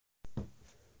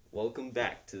Welcome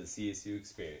back to the CSU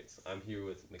Experience. I'm here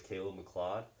with Micheala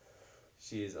McLeod.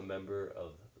 She is a member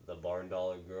of the Barn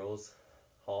Dollar Girls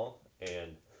Hall,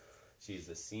 and she's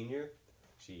a senior.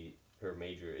 Her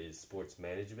major is sports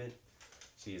management.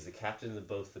 She is the captain of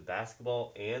both the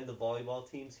basketball and the volleyball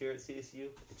teams here at CSU,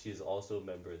 and she is also a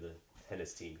member of the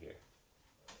tennis team here.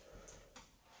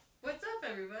 What's up,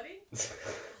 everybody?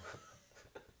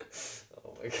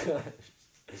 Oh my gosh.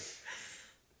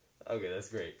 Okay, that's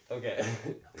great. Okay.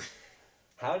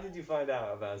 How did you find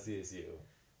out about CSU?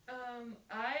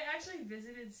 I actually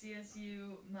visited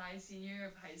CSU my senior year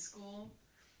of high school,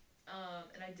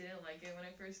 and I didn't like it when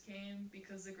I first came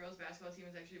because the girls' basketball team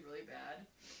was actually really bad.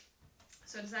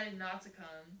 So I decided not to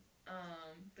come.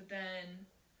 But then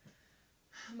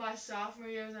my sophomore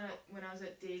year when I was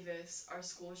at Davis, our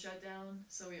school shut down,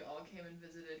 so we all came and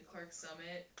visited Clark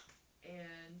Summit,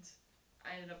 and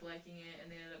I ended up liking it,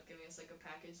 and they ended up giving us like a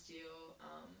package deal,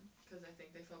 because I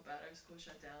think they felt bad our school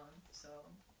shut down. So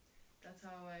that's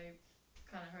how I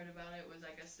kind of heard about it, was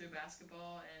I guess through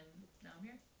basketball, and now I'm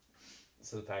here.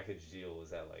 So the package deal,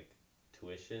 was that like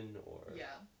tuition or?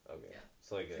 Yeah. Okay. Yeah.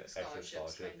 So like an Like extra scholarships,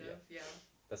 scholarship? kind of, yeah.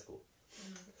 That's cool.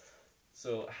 Mm-hmm.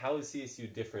 So how is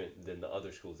CSU different than the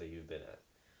other schools that you've been at?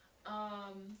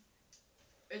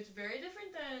 It's very different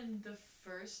than the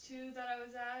first two that I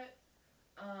was at,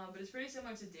 but it's pretty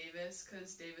similar to Davis,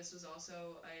 because Davis was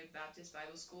also a Baptist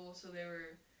Bible school, so they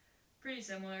were pretty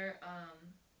similar.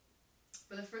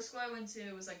 But the first school I went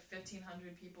to was like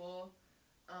 1,500 people,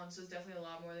 so it's definitely a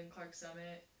lot more than Clark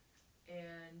Summit,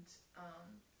 and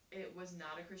it was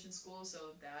not a Christian school,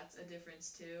 so that's a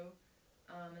difference too.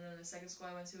 And then the second school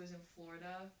I went to was in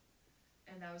Florida,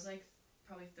 and that was like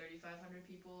probably 3,500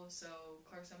 people, so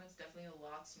Clark Summit's definitely a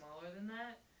lot smaller than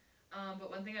that.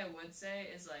 But one thing I would say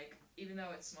is, like, even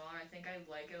though it's smaller, I think I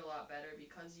like it a lot better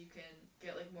because you can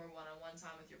get like more one-on-one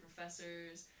time with your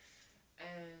professors,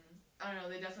 and I don't know,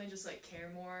 they definitely just like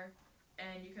care more,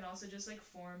 and you can also just like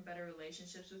form better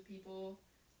relationships with people,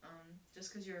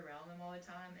 just because you're around them all the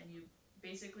time, and you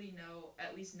basically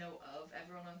at least know of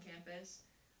everyone on campus,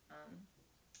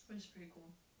 which is pretty cool.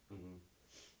 Mm-hmm.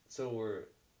 So were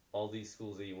all these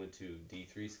schools that you went to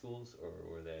D3 schools, or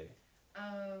were they?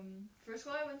 First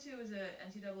school I went to was a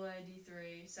NCAA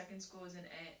D3, second school was an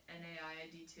NAIA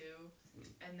D2,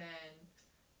 and then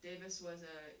Davis was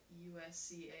a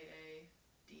USCAA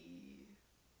D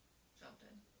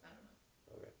something. I don't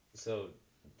know. Okay. So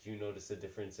do you notice a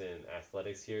difference in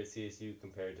athletics here at CSU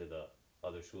compared to the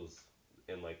other schools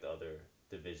in like the other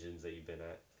divisions that you've been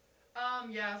at?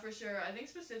 Yeah, for sure. I think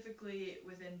specifically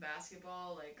within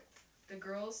basketball, like, the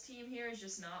girls' team here is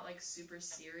just not like super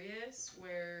serious,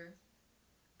 where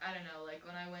I don't know, like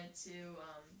when I went to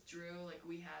Drew, like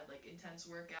we had like intense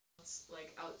workouts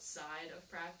like outside of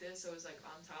practice, so it was like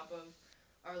on top of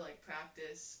our like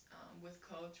practice with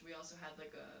coach. We also had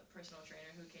like a personal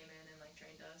trainer who came in and like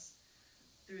trained us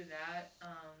through that.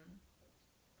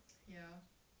 Yeah,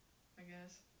 I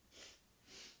guess.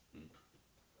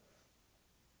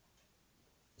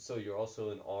 So you're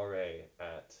also an RA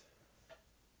at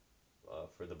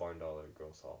for the Barn Dollar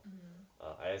Girls Hall.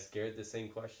 Mm-hmm. I asked Garrett the same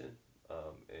question,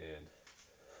 and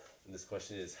this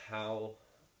question is how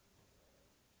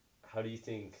do you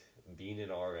think being an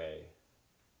RA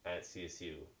at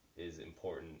CSU is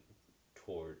important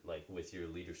toward like with your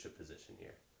leadership position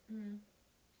here? Mm-hmm.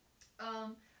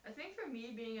 I think for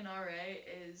me, being an RA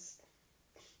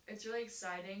it's really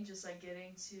exciting, just like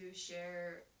getting to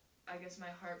share, I guess, my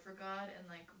heart for God and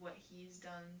like what He's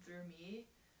done through me.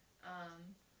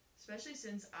 Especially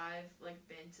since I've like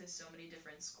been to so many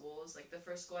different schools. Like the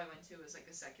first school I went to was like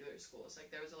a secular school, so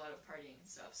like there was a lot of partying and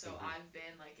stuff. So I've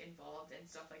been like involved in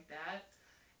stuff like that.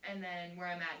 And then where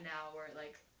I'm at now, where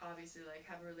like obviously like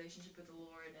have a relationship with the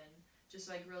Lord and just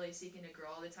like really seeking to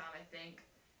grow all the time, I think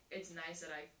it's nice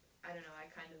that I don't know, I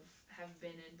kind of have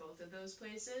been in both of those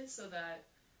places, so that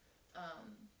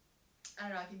I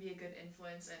don't know, I can be a good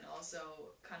influence and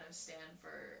also kind of stand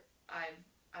for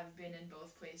I've been in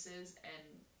both places,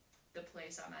 and the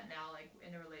place I'm at now, like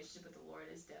in a relationship with the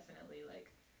Lord, is definitely like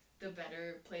the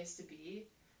better place to be.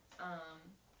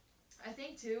 I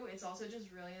think too, it's also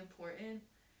just really important.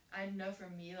 I know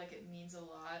for me, like it means a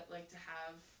lot, like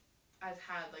I've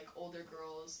had like older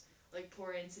girls like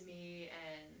pour into me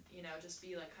and, you know, just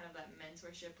be like kind of that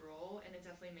mentorship role, and it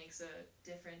definitely makes a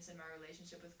difference in my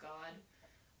relationship with God.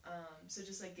 So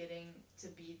just like getting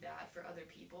to be that for other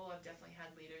people. I've definitely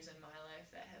had leaders in my life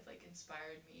that have like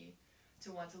inspired me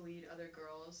to want to lead other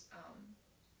girls,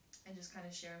 and just kind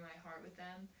of share my heart with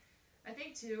them. I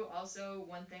think too, also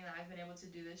one thing that I've been able to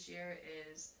do this year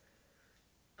is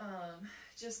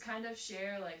just kind of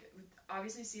share, like,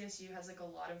 obviously CSU has like a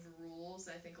lot of rules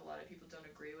that I think a lot of people don't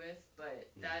agree with,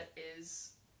 but that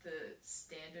is the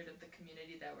standard of the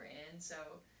community that we're in. So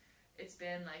it's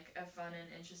been like a fun and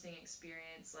interesting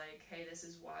experience. Like, hey, this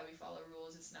is why we follow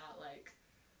rules. It's not like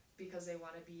because they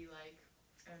want to be like,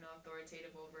 I don't know,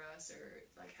 authoritative over us or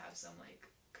like have some like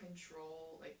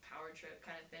control, like power trip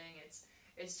kind of thing.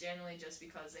 It's generally just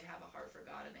because they have a heart for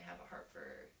God and they have a heart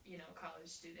for, you know, college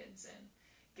students, and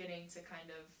getting to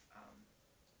kind of,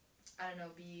 I don't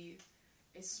know, be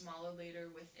a smaller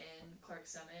leader within Clark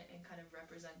Summit and kind of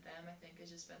represent them, I think has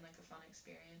just been like a fun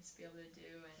experience to be able to do.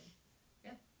 And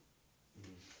yeah.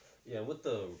 Yeah, with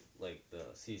the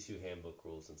CSU handbook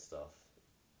rules and stuff,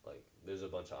 like there's a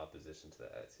bunch of opposition to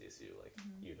that at CSU, like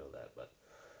you know that. But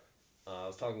I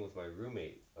was talking with my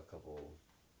roommate a couple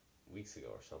weeks ago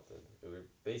or something. We were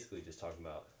basically just talking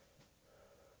about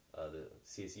the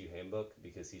CSU handbook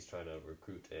because he's trying to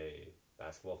recruit a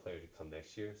basketball player to come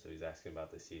next year. So he's asking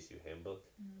about the CSU handbook,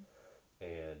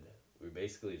 and we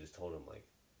basically just told him like,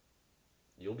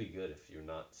 you'll be good if you're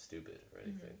not stupid or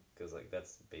anything, because like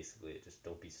that's basically it. Just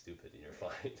don't be stupid and you're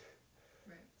fine.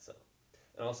 Right. So,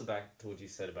 and also back to what you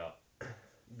said about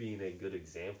being a good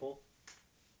example.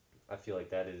 I feel like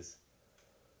that is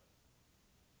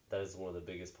one of the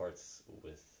biggest parts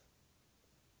with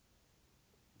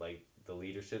like the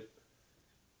leadership.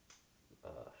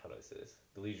 How do I say this?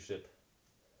 The leadership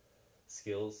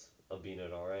skills of being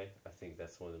an RA. I think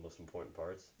that's one of the most important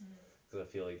parts, because I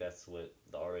feel like that's what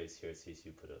the RAs here at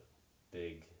CSU put a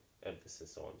big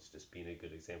emphasis on. It's just being a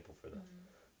good example for the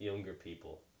younger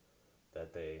people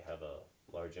that they have a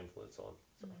large influence on.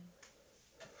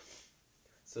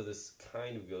 So this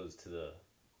kind of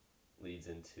leads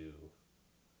into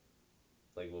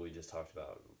like what we just talked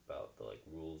about the like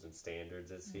rules and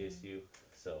standards at CSU.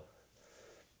 So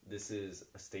this is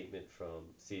a statement from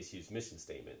CSU's mission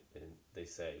statement, and they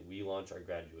say, "We launch our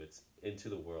graduates into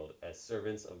the world as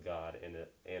servants of God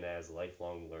and as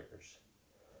lifelong learners."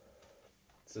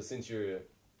 So since you're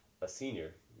a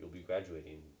senior, you'll be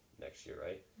graduating next year,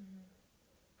 right?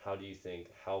 How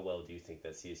well do you think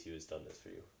that CSU has done this for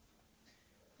you?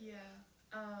 Yeah.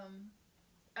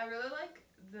 I really like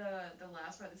the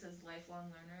last part that says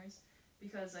lifelong learners,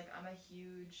 because like I'm a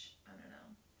huge, I don't know,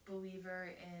 believer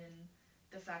in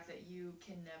the fact that you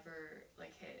can never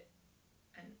like hit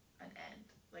an end.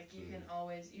 Like you can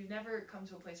always, you've never come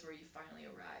to a place where you finally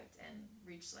arrived and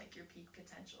reached like your peak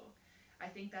potential. I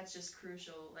think that's just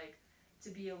crucial, like to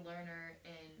be a learner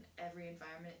in every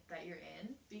environment that you're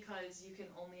in, because you can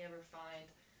only ever find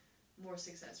more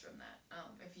success from that.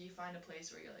 If you find a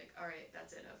place where you're like, all right,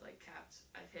 that's it, I've like capped,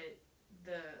 I've hit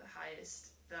the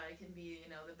highest that I can be, you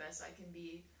know, the best I can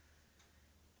be,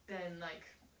 then like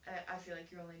I feel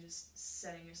like you're only just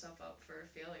setting yourself up for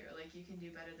failure. Like you can do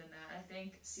better than that. I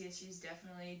think CSU's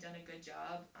definitely done a good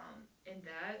job in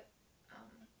that,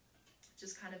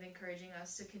 just kind of encouraging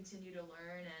us to continue to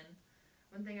learn. And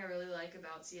one thing I really like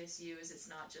about CSU is it's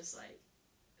not just like,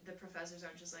 the professors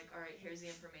aren't just like, all right, here's the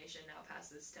information, now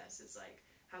pass this test. It's like,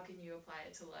 how can you apply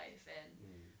it to life? And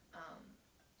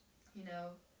you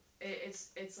know,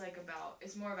 it's like about,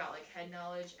 it's more about like head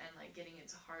knowledge and like getting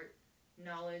into heart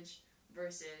knowledge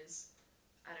versus,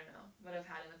 I don't know, what I've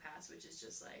had in the past, which is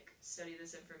just like study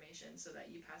this information so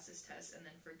that you pass this test and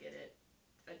then forget it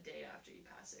a day after you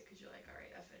pass it because you're like, all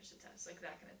right, I finished the test, like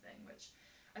that kind of thing, which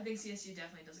I think CSU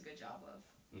definitely does a good job of.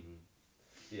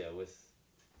 Yeah, with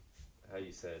how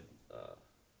you said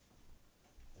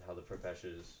how the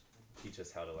professors teach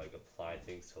us how to like apply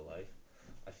things to life.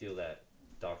 I feel that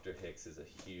Dr. Hicks is a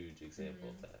huge example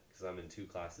of that, because I'm in 2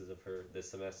 classes of her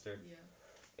this semester,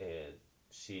 and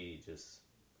she just,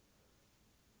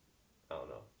 I don't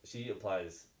know, she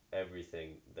applies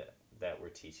everything that we're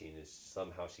teaching, is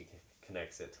somehow she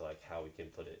connects it to like how we can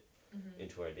put it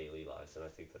into our daily lives, and I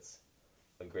think that's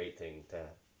a great thing to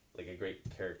have, like a great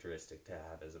characteristic to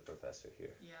have as a professor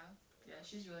here. Yeah,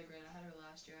 she's really great. I had her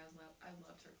last year. I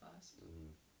loved her class.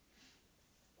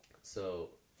 So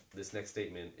this next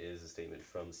statement is a statement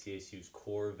from CSU's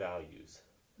core values.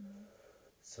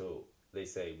 So they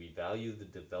say, "We value the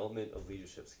development of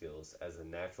leadership skills as a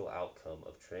natural outcome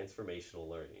of transformational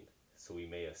learning, so we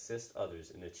may assist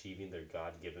others in achieving their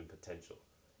God-given potential."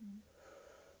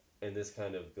 And this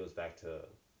kind of goes back to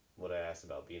what I asked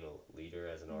about being a leader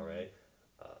as an RA.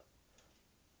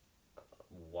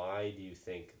 Why do you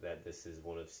think that this is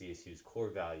one of CSU's core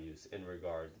values in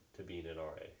regard to being an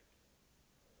RA?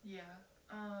 Yeah.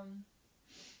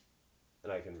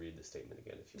 And I can read the statement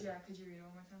again if you want. Yeah, could you read it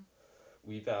one more time?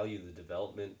 "We value the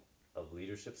development of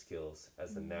leadership skills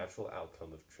as the natural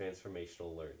outcome of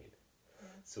transformational learning,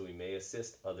 so we may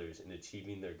assist others in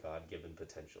achieving their God-given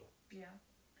potential. Yeah.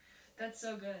 That's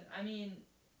so good. I mean,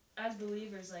 as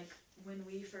believers, like, when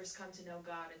we first come to know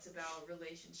God, it's about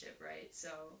relationship, right?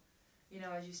 So,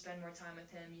 as you spend more time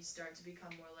with Him, you start to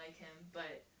become more like Him.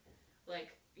 But,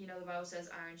 like, the Bible says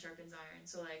iron sharpens iron.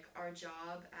 So, like, our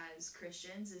job as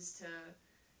Christians is to,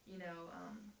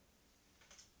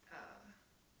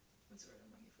 what's the word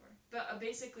I'm looking for? But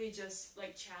basically just,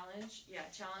 like, challenge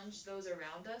those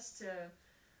around us to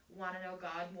want to know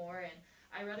God more. And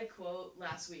I read a quote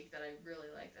last week that I really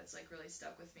liked that's, like, really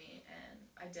stuck with me, and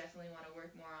I definitely want to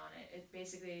work more on it.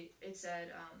 It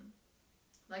said,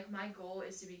 like, my goal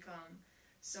is to become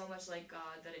so much like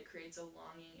God that it creates a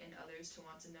longing in others to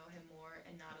want to know Him more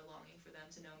and not a longing for them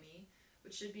to know me,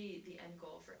 which should be the end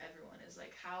goal for everyone, is,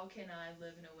 like, how can I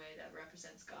live in a way that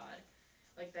represents God,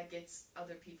 like, that gets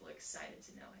other people excited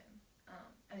to know Him.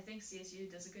 And I think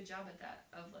CSU does a good job at that,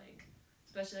 of, like,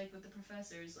 especially, like, with the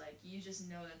professors, like, you just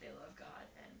know that they love God.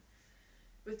 And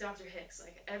with Dr. Hicks,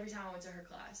 like, every time I went to her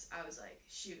class, I was like,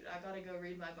 shoot, I gotta go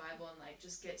read my Bible and, like,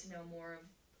 just get to know more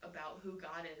about who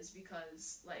God is,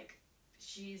 because, like,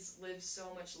 she's lived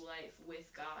so much life with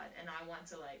God, and I want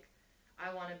to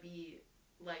be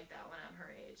like that when I'm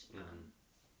her age.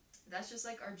 That's just,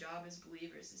 like, our job as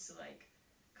believers, is to, like,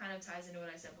 kind of ties into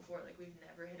what I said before, like, we've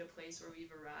never hit a place where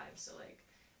we've arrived, so, like,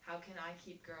 how can I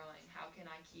keep growing? How can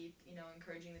I keep,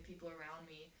 encouraging the people around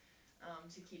me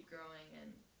to keep growing?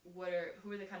 And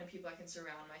who are the kind of people I can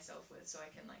surround myself with, so I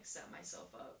can, like, set myself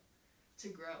up to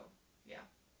grow? Yeah.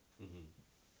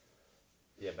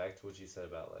 Yeah, back to what you said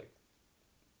about, like,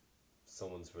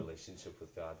 someone's relationship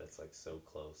with God that's, like, so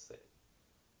close that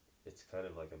it's kind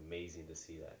of, like, amazing to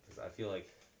see that, because I feel like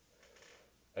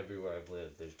everywhere I've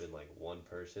lived, there's been, like, one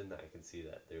person that I can see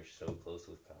that they're so close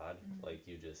with God. Like,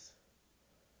 you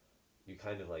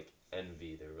kind of, like,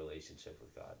 envy their relationship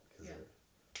with God, because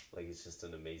like, it's just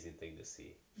an amazing thing to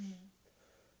see.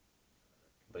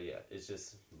 But yeah, it's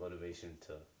just motivation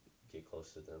to get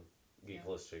close to them, get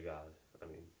close to God. I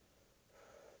mean,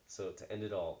 so to end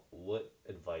it all, what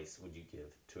advice would you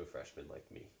give to a freshman like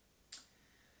me?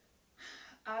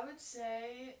 I would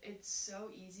say it's so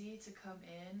easy to come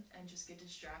in and just get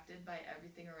distracted by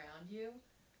everything around you.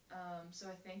 So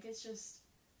I think it's just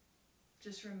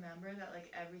remember that,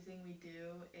 like, everything we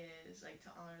do is, like, to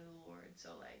honor the Lord.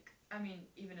 So, like, I mean,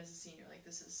 even as a senior, like,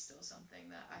 this is still something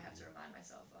that I have to remind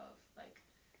myself of. Like,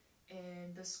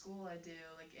 in the school I do,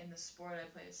 like, in the sport I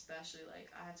play especially,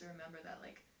 like, I have to remember that,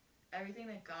 like, everything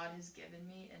that God has given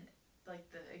me, and, like,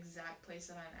 the exact place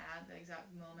that I'm at, the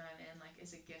exact moment I'm in, like,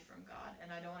 is a gift from God.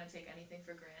 And I don't want to take anything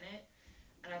for granted.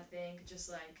 And I think just,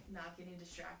 like, not getting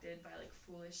distracted by, like,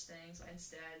 foolish things,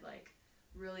 instead, like,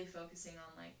 really focusing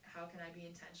on, like, how can I be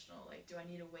intentional? Like, do I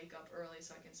need to wake up early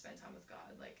so I can spend time with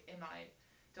God? Like,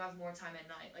 do I have more time at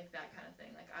night? Like, that kind of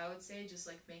thing. Like, I would say just,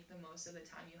 like, make the most of the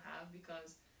time you have,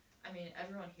 because, I mean,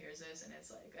 everyone hears this and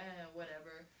it's like,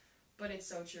 whatever. But it's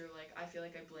so true. Like, I feel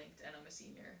like I blinked and I'm a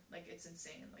senior. Like, it's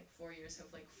insane. Like, 4 years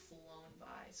have, like, flown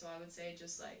by. So I would say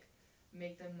just, like,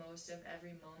 make the most of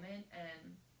every moment,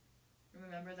 and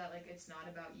remember that, like, it's not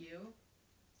about you.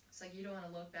 It's like, you don't want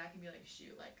to look back and be like,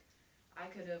 shoot, like, I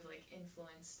could have, like,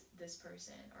 influenced this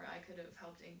person, or I could have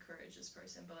helped encourage this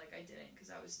person, but, like, I didn't,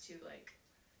 because I was too, like,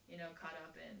 caught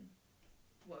up in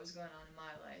what was going on in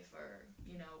my life, or,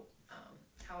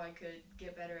 how I could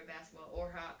get better at basketball,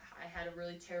 or how I had a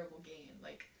really terrible game.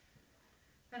 Like,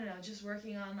 I don't know, just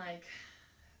working on, like,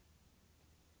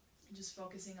 just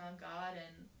focusing on God,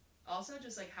 and also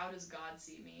just, like, how does God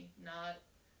see me? Not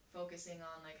focusing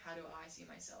on, like, how do I see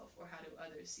myself, or how do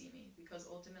others see me? Because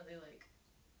ultimately, like,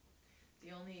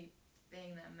 the only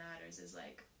thing that matters is,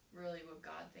 like, really what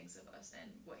God thinks of us,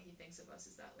 and what He thinks of us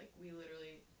is that, like, we're,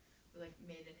 like,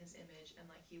 made in His image, and,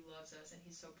 like, He loves us, and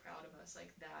He's so proud of us,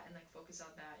 like, that, and, like, focus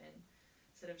on that, and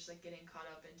instead of just, like, getting caught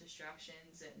up in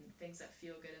distractions and things that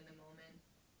feel good in the moment.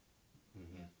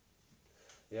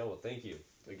 Yeah, well, thank you.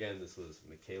 Again, this was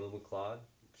Micheala McLeod.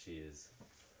 She is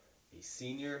a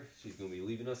senior. She's going to be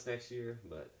leaving us next year,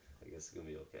 but I guess it's going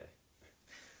to be okay.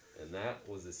 And that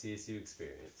was the CSU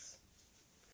experience.